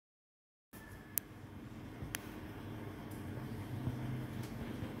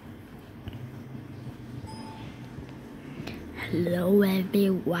Hello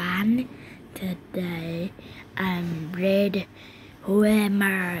everyone, today I'm ready. Who am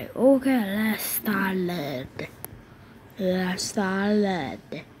I? Okay, let's start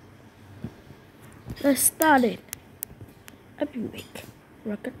it. Every week.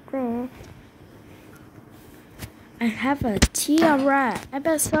 Rock and roll. I have a tiara,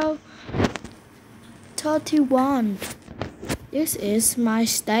 episode 31. This is my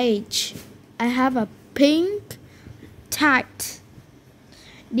stage. I have a pink tight.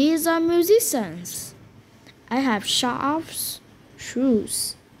 These are musicians. I have sharps,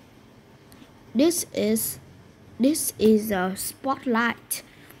 shoes. This is a spotlight.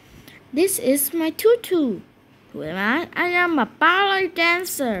 This is my tutu. Who am I? I am a ballet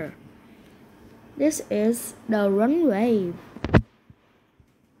dancer. This is the runway.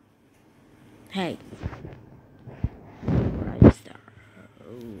 Hey.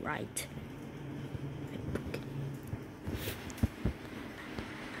 Right.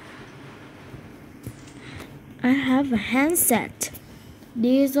 I have a handset.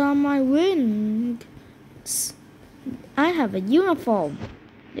 These are my wings. I have a uniform.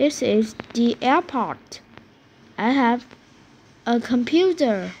 This is the airport. I have a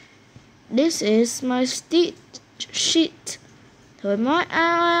computer. This is my sheet. I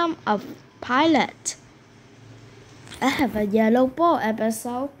am a pilot. I have a yellow ball,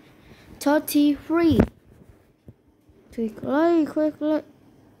 episode 33. Quickly.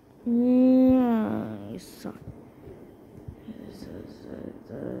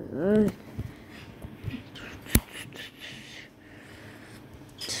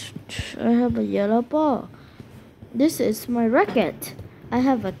 I have a yellow ball. This is my racket. I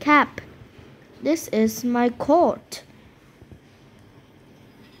have a cap. This is my coat.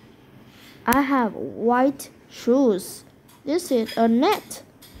 I have white shoes. This is a net.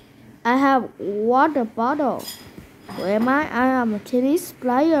 I have water bottle. Who am I? I am a tennis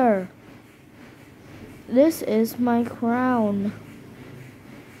player. This is my crown.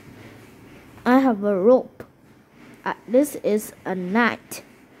 I have a rope. This is a knight.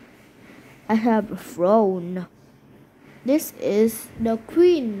 I have a throne. This is the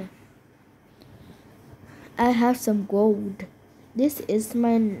queen. I have some gold. This is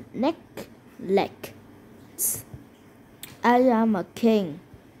my necklace. I am a king.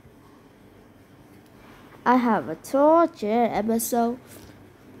 I have a tall chair, episode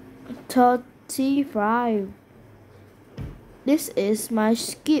 35. This is my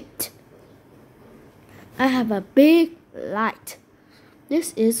skit. I have a big light.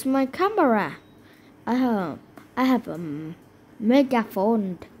 This is my camera. I have a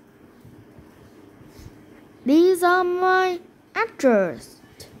megaphone. These are my actors.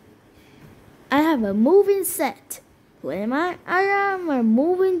 I have a moving set. Who am I? I am a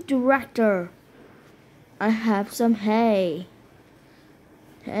moving director. I have some hay.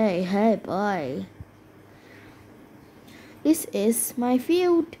 Hey, boy. This is my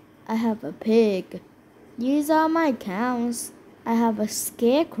field. I have a pig. These are my cows. I have a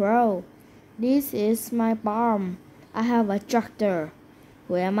scarecrow. This is my barn. I have a tractor.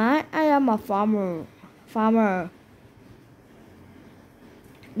 Who am I? I am a farmer.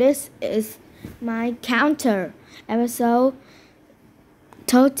 This is my counter. Episode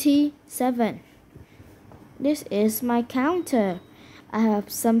 37. This is my counter. I have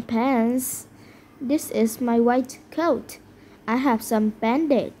some pants. This is my white coat. I have some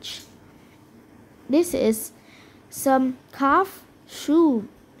bandage. This is some cough soup.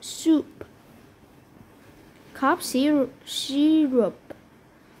 Cough syrup.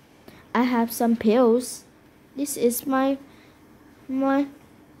 I have some pills. This is my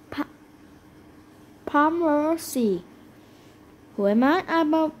pharmacy. Who am I?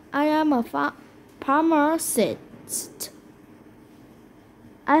 I am a pharmacist.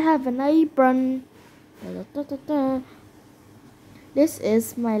 I have an apron. This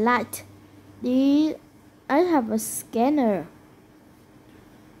is my light. I have a scanner.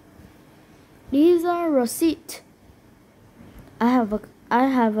 These are receipts. I have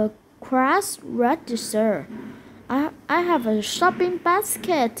a cash register. I have a shopping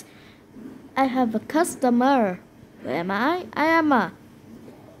basket. I have a customer. Who am I? I am a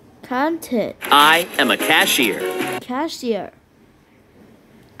counter. I am a cashier.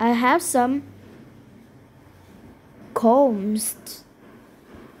 I have some combs.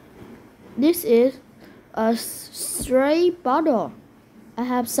 This is a stray bottle. I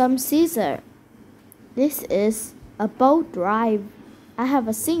have some scissors. This is a boat drive. I have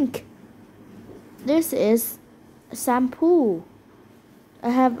a sink. This is shampoo. I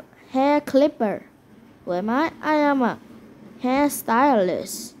have hair clipper. Who am I? I am a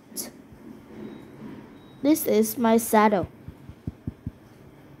hairstylist. This is my saddle.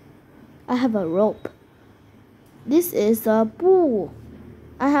 I have a rope. This is a bull.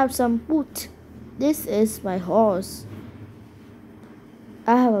 I have some boot. This is my horse.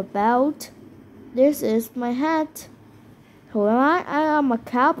 I have a belt. This is my hat. Who am I? I am a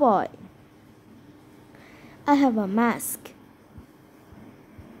cowboy. I have a mask.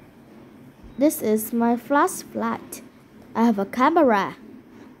 This is my flashlight. I have a camera.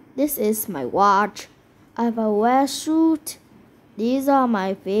 This is my watch. I have a wetsuit. These are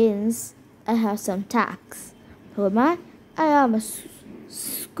my fins. I have some tags. Who am I? I am a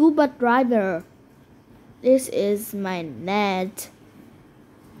scuba diver. This is my net.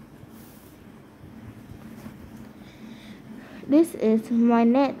 This is my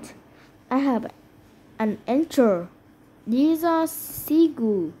net. I have an anchor. These are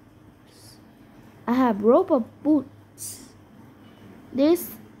seagulls. I have rubber boots.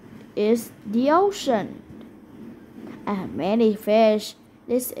 This is the ocean. I have many fish.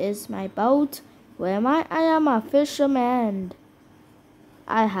 This is my boat. Where am I? I am a fisherman.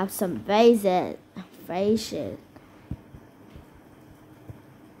 I have some vases.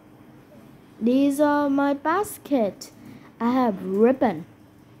 These are my basket. I have ribbon.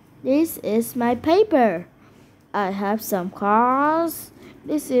 This is my paper. I have some cars.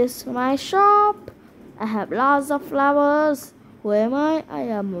 This is my shop. I have lots of flowers. Where am I? I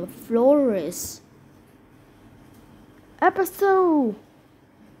am a florist. Episode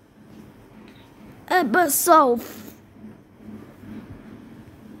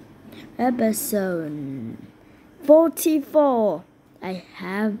 44. I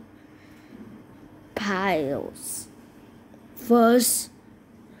have piles. First,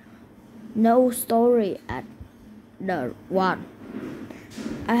 no story at the one.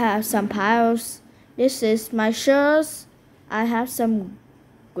 I have some piles. This is my shirts. I have some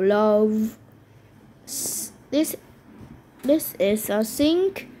gloves. This is a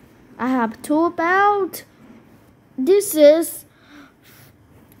sink. I have two belts. This is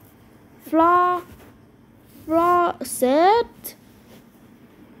floor set.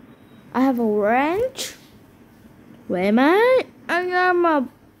 I have a wrench. Where am I? I am a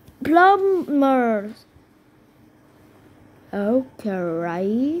plumber. Okay,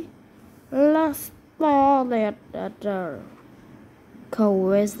 right. Let's start at the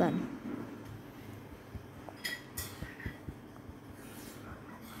question.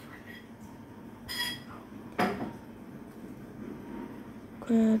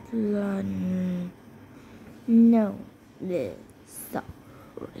 No, this sorry.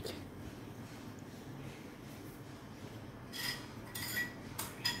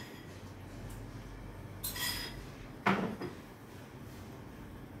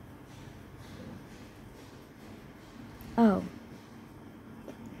 Oh.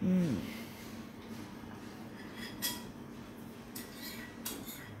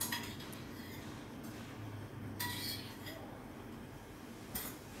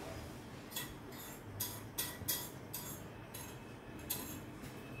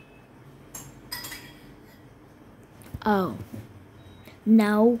 Oh.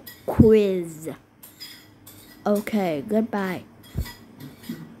 Now quiz. Okay, goodbye.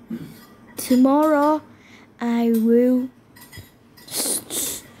 Tomorrow I will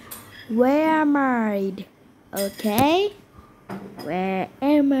where am I? Okay? Where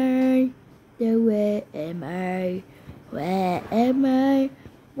am I? Where am I? Where am I?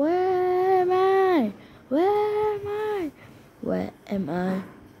 Where am I? Where am I? Where am I?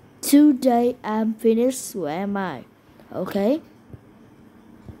 Today I'm finished. Where am I? Okay?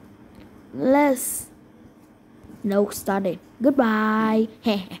 Let's no study. Goodbye.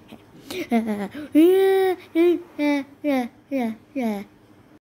 Yeah.